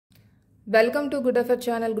Welcome to Good Effort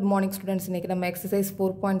channel. Good morning students. இன்னைக்கு நம்ம exercise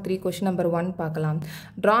 4.3 question number 1 பார்க்கலாம்.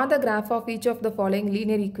 Draw the graph of each of the following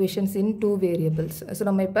linear equations in two variables. So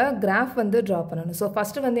நம்ம இப்ப graph வந்து draw பண்ணனும். So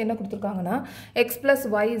first வந்து என்ன கொடுத்திருக்காங்கன்னா x plus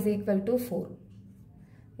y is equal to 4.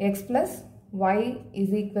 x plus y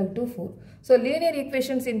is equal to 4. So linear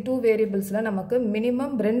equations in two variablesல நமக்கு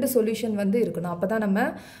minimum ரெண்டு solution வந்து இருக்கணும். அப்பதான் நம்ம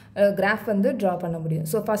graph வந்து draw பண்ண முடியும்.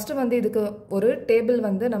 So first வந்து இதுக்கு ஒரு table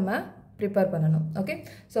வந்து நம்ம prepare பண்ணனும். Okay,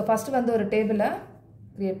 so first வந்து ஒரு table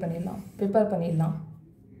create பண்ணிடலாம், prepare பண்ணிடலாம்.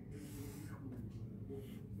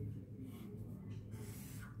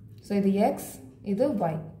 So இது x, இது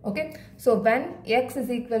y. Okay, so when x is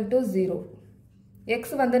equal to 0,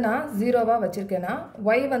 x வந்து நான் 0வா வச்சிருக்கேனா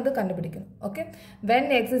y வந்து கண்டுபிடிக்கணும். Okay,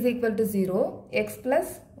 when x is equal to 0, x plus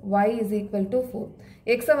y is equal to 4.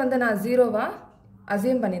 x வந்து நான் 0வா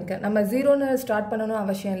assume பண்ணிருக்கேன். நம்ம 0 னு ஸ்டார்ட் பண்ணனும்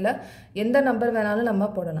அவசியம் இல்ல. எந்த நம்பர் வேணாலும் நம்ம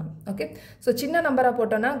போடலாம். ஓகே, சோ சின்ன நம்பரா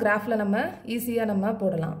போட்டோம்னா கிராஃப்ல நம்ம ஈஸியா நம்ம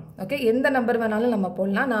போடலாம். ஓகே, எந்த நம்பர் வேணாலும் நம்ம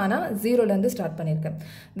போடலாம். நான் 0 ல இருந்து ஸ்டார்ட் பண்ணிருக்கேன்.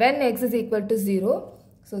 when x is equal to 0,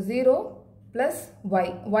 so 0 plus y,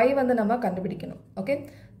 y வந்து நம்ம கண்டுபிடிக்கணும். ஓகே,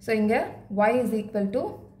 சோ இங்க y is equal to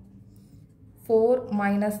 4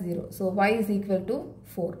 minus 0, so y is equal to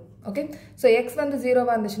 4. Okay, so x வந்து 0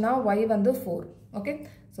 வா இருந்துச்சுனா y வந்து 4. Okay,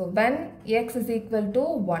 so when x is equal to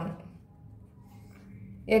 1,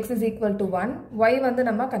 x is equal to 1, y வந்து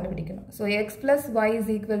நம்ம கண்டுபிடிக்கணும். so x plus y is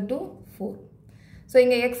equal to 4. so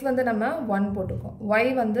இங்க x வந்து நம்ம 1 போட்டுக்கோம், y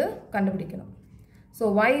வந்து கண்டுபிடிக்கணும். so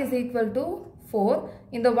y is equal to 4,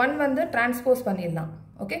 இந்த 1 வந்து transpose பண்ணிடலாம்.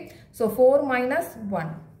 okay, so 4 minus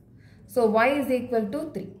 1, so y is equal to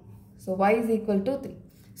 3. so y is equal to 3.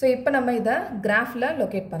 So இப்போ நம்ம இத கிராஃப்ல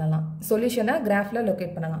லொகேட் பண்ணலாம். சொல்யூஷனை கிராஃப்ல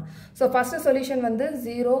லொகேட் பண்ணலாம். So first solution வந்து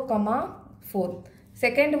 0, 4.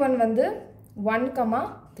 Second one வந்து 1,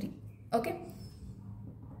 3. Okay.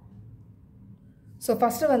 So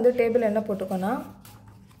first வந்து டேபிள் என்ன போட்டுக்கோனா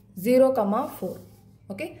 0, 4.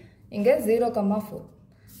 Okay. இங்க 0, 4.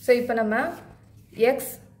 So இப்போ நம்ம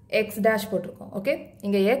x dash போட்டுருக்கோம். Okay.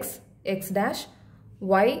 இங்க x dash,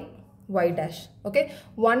 y dash. Okay.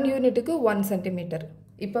 1 யூனிட்டுக்கு 1 சென்டிமீட்டர்.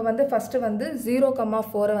 இப்போ வந்து ஃபர்ஸ்ட் வந்து 0,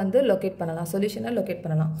 4 வந்து லொகேட் பண்ணலாம். சொல்யூஷனை லொகேட்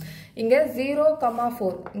பண்ணலாம். இங்க 0,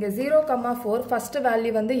 4, இங்க 0, 4 ஃபர்ஸ்ட்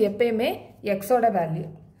வேல்யூ வந்து எப்பவுமே x ஓட வேல்யூ,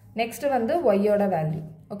 நெக்ஸ்ட் வந்து y ஓட வேல்யூ.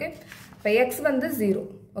 ஓகே, இப்போ x வந்து 0.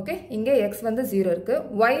 ஓகே, இங்க x வந்து 0 இருக்கு,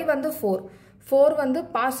 y வந்து 4 வந்து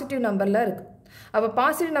பாசிட்டிவ் நம்பர்ல இருக்கு. அப்ப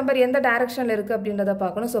பாசிட்டிவ் நம்பர் எந்த டைரக்ஷன்ல இருக்கு அப்படின்றத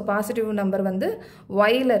பார்க்கணும். சோ பாசிட்டிவ் நம்பர் வந்து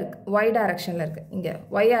y ல இருக்கு, y டைரக்ஷன்ல இருக்கு. இங்க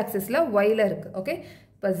y ஆக்சிஸ்ல y ல இருக்கு. ஓகே,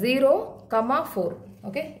 இப்போ 0, 4.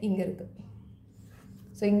 ஓகே, இங்க இருக்கு.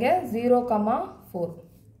 சோ இங்க 0, 4.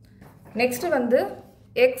 நெக்ஸ்ட் வந்து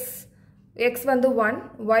x வந்து 1,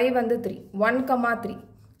 y வந்து 3. 1, 3.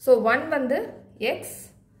 சோ 1 வந்து x,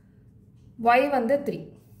 y வந்து 3.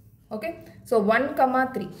 Okay, so 1,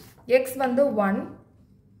 3. x வந்து 1,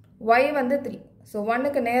 y வந்து 3. சோ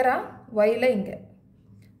 1 க்கு நேரா y ல இங்க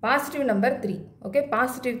positive number 3. Okay,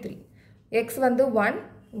 positive 3. x வந்து 1,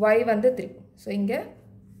 y வந்து 3. சோ இங்க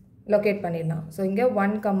லொகேட் பண்ணிடலாம். சோ இங்க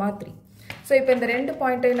 1, 3. சோ இப்போ இந்த ரெண்டு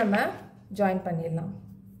பாயிண்ட்டையும் நம்ம ஜாயின் பண்ணிடலாம்.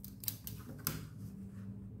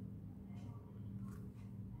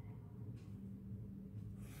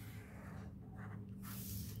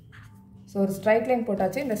 சோ ஒரு ஸ்ட்ரைட் லைன்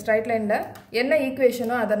போட்டாச்சு. இந்த ஸ்ட்ரைட் லைன்ல என்ன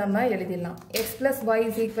ஈக்குவேஷனோ அதை நம்ம எழுதிடலாம். x plus y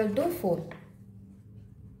is equal to 4.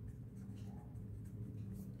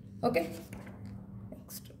 Okay,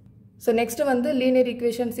 so next வந்து linear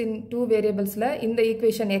equations in two variablesல இந்த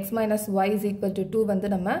equation x minus y is equal to 2 வந்து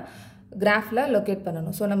நம்ம கிராஃப்ல லொகேட்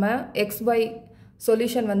பண்ணனும். so நம்ம xy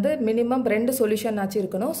சொல்யூஷன் வந்து மினிமம் ரெண்டு சொல்யூஷன் ஆச்சு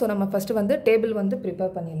இருக்கணும். so நம்ம ஃபர்ஸ்ட் வந்து டேபிள் வந்து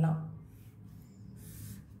prepare பண்ணிடலாம்.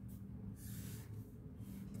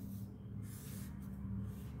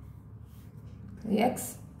 x,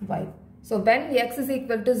 y. so when x is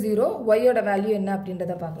equal to 0, y ஓட வேல்யூ என்ன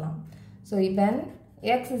அப்படின்றத பார்க்கலாம். so when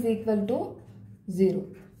x is equal to 0.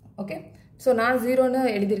 Okay, so நான் 0 னு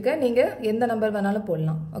எழுதிருக்கேன், நீங்க எந்த நம்பர் வேணாலும்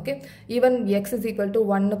போடலாம். Okay, even x is equal to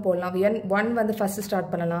 1 னு போடலாம். 1 வந்து ஃபர்ஸ்ட் ஸ்டார்ட்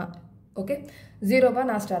பண்ணலாம். ஓகே, 0 வா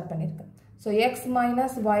நான் ஸ்டார்ட் பண்ணிருக்கேன். So x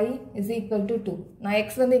minus y is equal to 2. நான்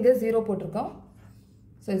x வந்து இங்க 0 போட்டுருக்கோம்.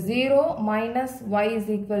 So 0 minus y is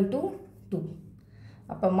equal to 2.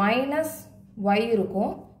 அப்ப minus y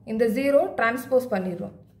இருக்கும். இந்த 0 டிரான்ஸ்போஸ்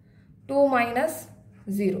பண்ணிடுறோம். 2 minus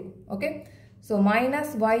 0. Okay, so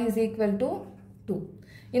minus y is equal to 2.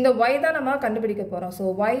 இந்த y தான் நம்ம கண்டுபிடிக்க போறோம். so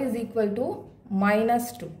y is equal to minus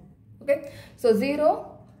 2. okay, so 0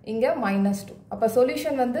 இங்க minus 2. அப்ப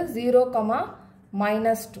சொல்யூஷன் வந்து 0,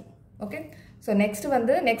 minus 2. okay, so next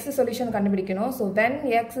வந்து next சொல்யூஷன் கண்டுபிடிக்கணும். so when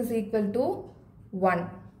x is equal to 1.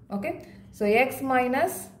 okay, so x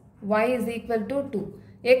minus y is equal to 2.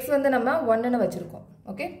 x வந்து நம்ம 1 னு வச்சிருக்கோம்.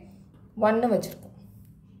 Okay 1 வச்சிருக்கோம்.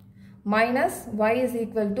 minus y is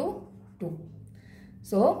equal to 2.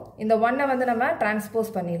 so இந்த 1 வந்து நம்ம டிரான்ஸ்போஸ்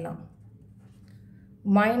பண்ணிடலாம்.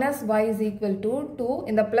 minus y is equal to 2.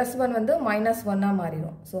 இந்த plus 1 வந்து minus 1 ஆ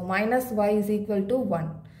மாறிடும். so minus y is equal to 1.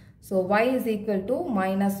 so y is equal to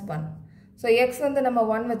minus 1. so x வந்து நம்ம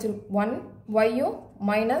 1 வச்சிருக்கோம். 1 y யும்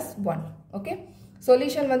minus 1. ஓகே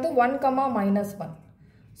சொல்யூஷன் வந்து 1, minus 1.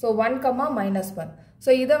 so 1, minus 1. so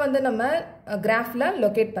இதை வந்து நம்ம கிராஃப்ல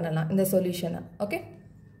லொகேட் பண்ணலாம் இந்த சொல்யூஷனை. ஓகே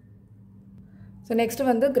so next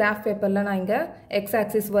வந்து கிராஃப் பேப்பர்ல நான் இங்க x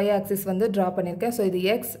axis y axis வந்து டிரா பண்ணிருக்கேன். so இது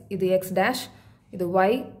x, இது x dash, இது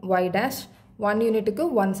y, y dash, 1 யூனிட்டுக்கு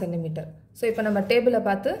 1 சென்டிமீட்டர். so இப்போ நம்ம டேபிளை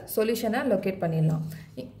பார்த்து சொல்யூஷனை லொகேட் பண்ணிடலாம்.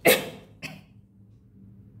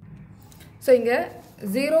 so இங்க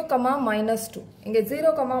 0, minus 2. இங்க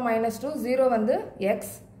 0, minus 2, 0 வந்து x,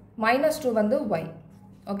 minus 2 வந்து y.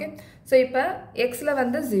 ஓகே so இப்போ xல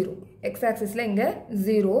வந்து 0, x axisல இங்க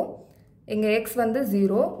 0, இங்க x வந்து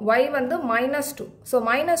 0, y வந்து minus 2. so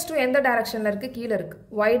minus 2 எந்த டைரக்ஷன்ல இருக்கு? கீழ இருக்கு,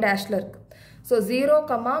 y dashல இருக்கு. so 0,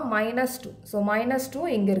 minus 2. so minus 2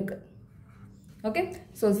 இங்க இருக்கு. Okay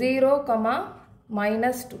so 0,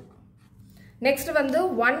 minus 2. next வந்து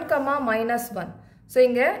 1, minus 1. so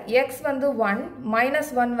இங்க x வந்து 1, minus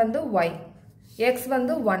 1 வந்து y. x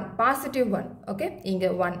வந்து 1, positive 1. ஓகே இங்க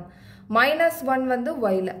 1. minus 1 வந்து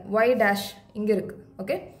y ல, y dash இங்க இருக்கு.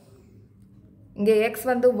 ஓகே இங்க x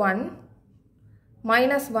வந்து 1,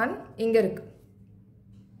 minus 1 இங்க இருக்கு,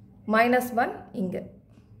 minus 1 இங்க.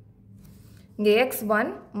 இங்க x 1,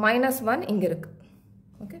 minus 1 இங்க இருக்கு.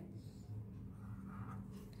 Okay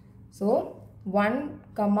so 1,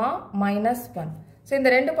 minus 1. so இந்த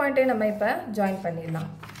ரெண்டு பாயிண்டையும் நம்ம இப்ப ஜாயின்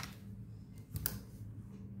பண்ணிடலாம்.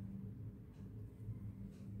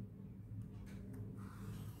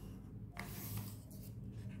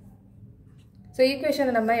 so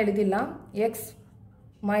ஈக்குவேஷனை நம்ம எழுதிடலாம். x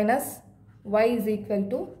minus y is equal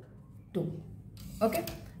to 2. okay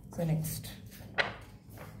so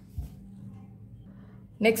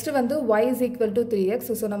next வந்து y is equal to 3x.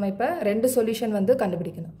 so நம்ம இப்ப ரெண்டு சொல்யூஷன் வந்து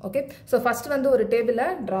கண்டுபிடிக்கணும். ஓகே so first வந்து ஒரு டேபிளை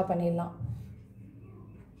டிரா பண்ணிடலாம்.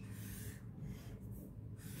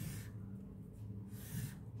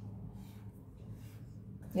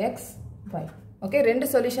 x y. ஓகே ரெண்டு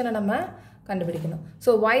சொல்யூஷனை நம்ம கண்டுபிடிக்கணும்.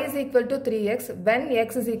 so y is equal to 3x when x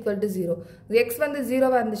is equal to 0. x வந்து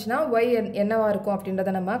 0வா இருந்துச்சுன்னா y என்னவா இருக்கும்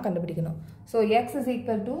அப்படின்றத நம்ம கண்டுபிடிக்கணும். so x is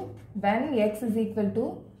equal to when x is equal to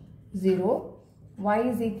 0, y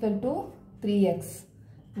is equal to 3x.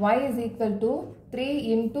 y is equal to 3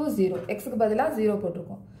 into 0. x க்கு பதிலா 0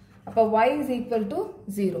 போட்டுருக்கோம். அப்ப y is equal to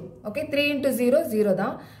 0. Okay 3 into 0 0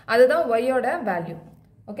 தான். அதுதான் y ஓட value.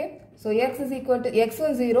 Okay so x is equal to x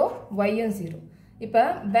um 0, y உம் 0. இப்போ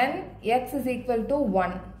when x is equal to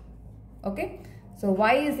 1. okay so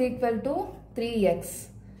y is equal to 3x.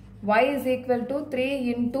 y is equal to 3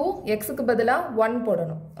 into x க்கு பதிலா 1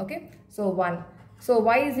 போடணும். okay so 1. so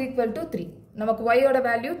y is equal to 3. நமக்கு y ஓட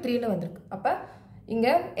value 3 னு வந்திருக்கு. அப்ப இங்க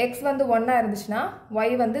x வந்து 1 ஆ இருந்துச்சுனா y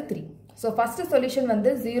வந்து 3. so first solution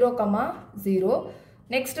வந்து 0, 0.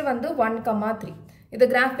 next வந்து 1, 3. இது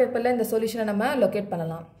கிராஃப் பேப்பர்ல இந்த சொல்யூஷனை நம்ம லொகேட்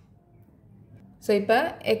பண்ணலாம். so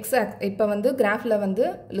இப்போ வந்து கிராஃப்ல வந்து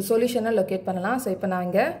சொல்யூஷனை லொகேட் பண்ணலாம். so இப்போ நான்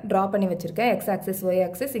இங்க டிரா பண்ணி வச்சிருக்கேன். x axis y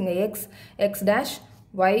axis இங்க x, x dash,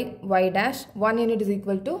 y, y dash, 1 unit is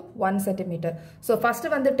equal to 1 centimeter. so first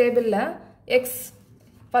வந்து டேபிள்ல x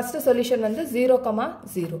first solution வந்து 0,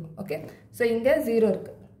 0. ஓகே so இங்க 0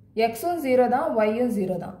 இருக்கு. x உம் 0 தான், y உம்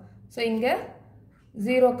 0 தான். so இங்க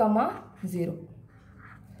 0, 0.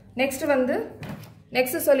 next வந்து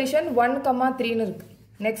next solution 1, 3 னு இருக்கு.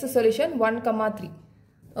 next solution 1, 3.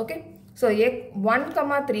 okay so 1,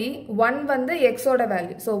 3, 1 வந்து x ஓட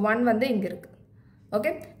வேல்யூ. so 1 வந்து இங்க இருக்கு.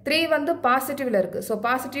 okay 3 வந்து பாசிட்டிவ்ல இருக்கு. so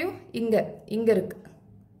பாசிட்டிவ் இங்க இருக்கு.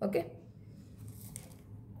 okay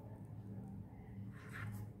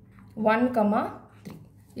 1, 3.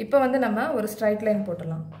 இப்போ வந்து நம்ம ஒரு ஸ்ட்ரைட் லைன்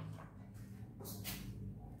போடலாம்.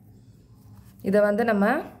 இத வந்து நம்ம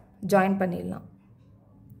ஜாயின் பண்ணிடலாம்.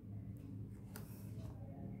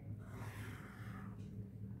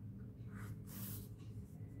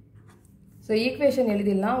 so equation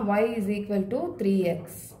எழுதிடலாம். y is equal to 3x.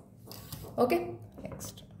 okay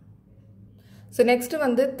next so next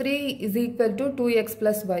வந்து 3 is equal to 2x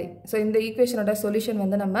plus y. so இந்த ஈக்குவேஷனோட சொல்யூஷன்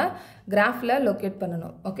வந்து நம்ம கிராஃப்ல லொகேட்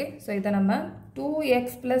பண்ணணும். okay so இத நம்ம 2x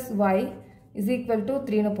plus y is equal to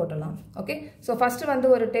 3 னு போடலாம். okay so first வந்து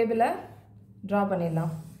ஒரு டேபிளை டிரா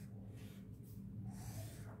பண்ணிடலாம்.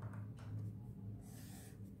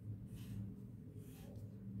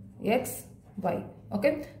 x y.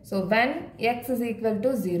 okay so when x is equal to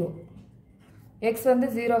 0, x வந்து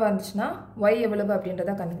 0 வந்துச்சுன்னா y எவ்வளவு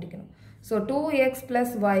அப்படின்றத கண்டுபிடிக்கணும். So 2x plus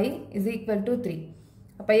y is equal to 3.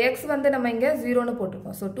 அப்ப x வந்து நம்ம இங்க 0 னு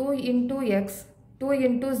போட்டுருக்கோம். So 2 into x 2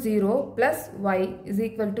 into 0 plus y is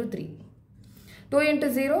equal to 3. 2 into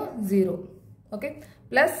 0 0. Okay,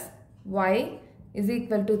 plus y is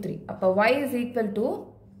equal to 3. அப்ப y is equal to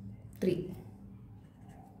 3.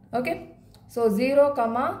 Okay, so 0,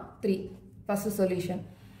 3 first solution.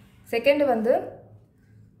 Second வந்து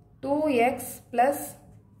 2x plus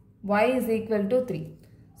y is equal to 3.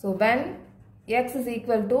 So when x is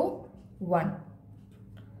equal to 1.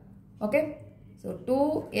 Okay, so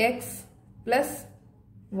 2x plus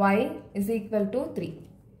y is equal to 3.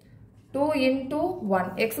 2 into 1,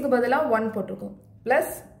 x க்கு பதிலா 1 போட்டுருக்கோம், plus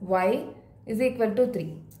y is equal to 3.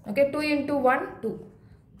 Okay, 2 into 1 2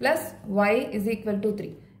 plus y is equal to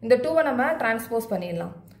 3. இந்த 2 நம்ம transpose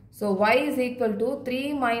பண்ணிடலாம். So y is equal to 3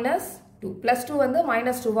 minus 2, plus 2 வந்து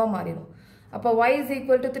minus 2 மாறிடும். அப்போ y is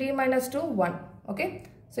equal to 3 minus 2 1. Okay,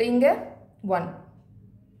 so இங்க 1,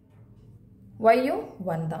 y யும்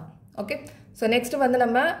 1 தான். Okay, so next வந்து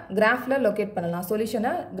நம்ம கிராஃப்ல லொகேட் பண்ணலாம்,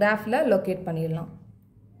 சொல்யூஷனை கிராஃப்ல லொகேட் பண்ணிடலாம்.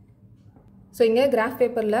 ஸோ இங்கே கிராஃப்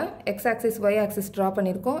பேப்பரில் X axis Y axis draw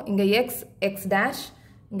பண்ணியிருக்கோம். இங்கே எக்ஸ் எக்ஸ் டேஷ்,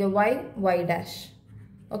 இங்கே Y Y dash.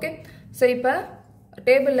 Okay, so இப்போ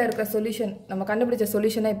டேபிளில் இருக்கிற சொல்யூஷன், நம்ம கண்டுபிடிச்ச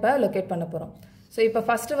சொல்யூஷனை இப்போ லொக்கேட் பண்ண போகிறோம். ஸோ இப்போ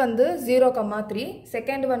ஃபஸ்ட்டு வந்து 0,3,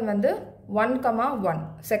 செகண்ட் ஒன் வந்து 1,1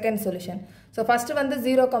 செகண்ட் சொல்யூஷன். ஸோ ஃபஸ்ட்டு வந்து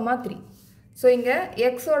 0,3. ஸோ இங்கே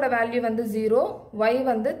எக்ஸோட வேல்யூ வந்து 0, ஒய்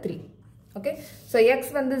வந்து 3. ஓகே, ஸோ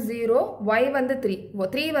எக்ஸ் வந்து 0, ஒய் வந்து 3.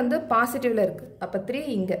 3 வந்து பாசிட்டிவில் இருக்குது, அப்போ 3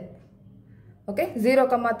 இங்கே. ஓகே,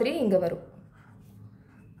 0,3 இங்கே வரும்,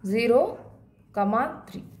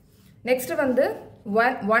 0,3. நெக்ஸ்ட் வந்து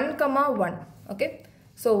 1,1. ஓகே,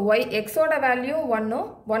 ஸோ ஒய் எக்ஸோட வேல்யூ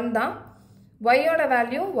 1 தான், ஒய்யோட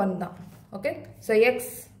வேல்யூ 1 தான். ஓகே, ஸோ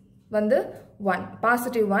எக்ஸ் வந்து 1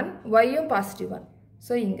 பாசிட்டிவ் 1, ஒய்யும் பாசிட்டிவ் 1.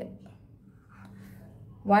 ஸோ இங்கே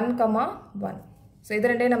 1,1. ஸோ இது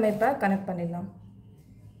ரெண்டையும் நம்ம இப்போ கனெக்ட் பண்ணிடலாம்.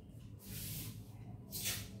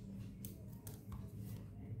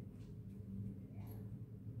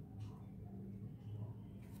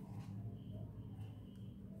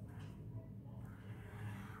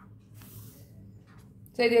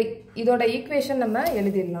 ஸோ இதோட ஈக்குவேஷன் நம்ம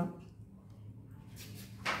எழுதிடலாம்.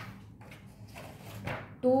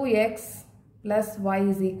 2x plus y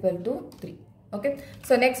is equal to 3. Okay,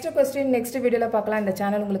 so next question next வீடியோவில் பார்க்கலாம். இந்த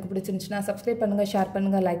சேனல் உங்களுக்கு பிடிச்சிருந்துச்சுன்னா சப்ஸ்கிரைப் பண்ணுங்கள், ஷேர்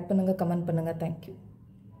பண்ணுங்கள், லைக் பண்ணுங்கள், கமெண்ட் பண்ணுங்கள். தேங்க்யூ.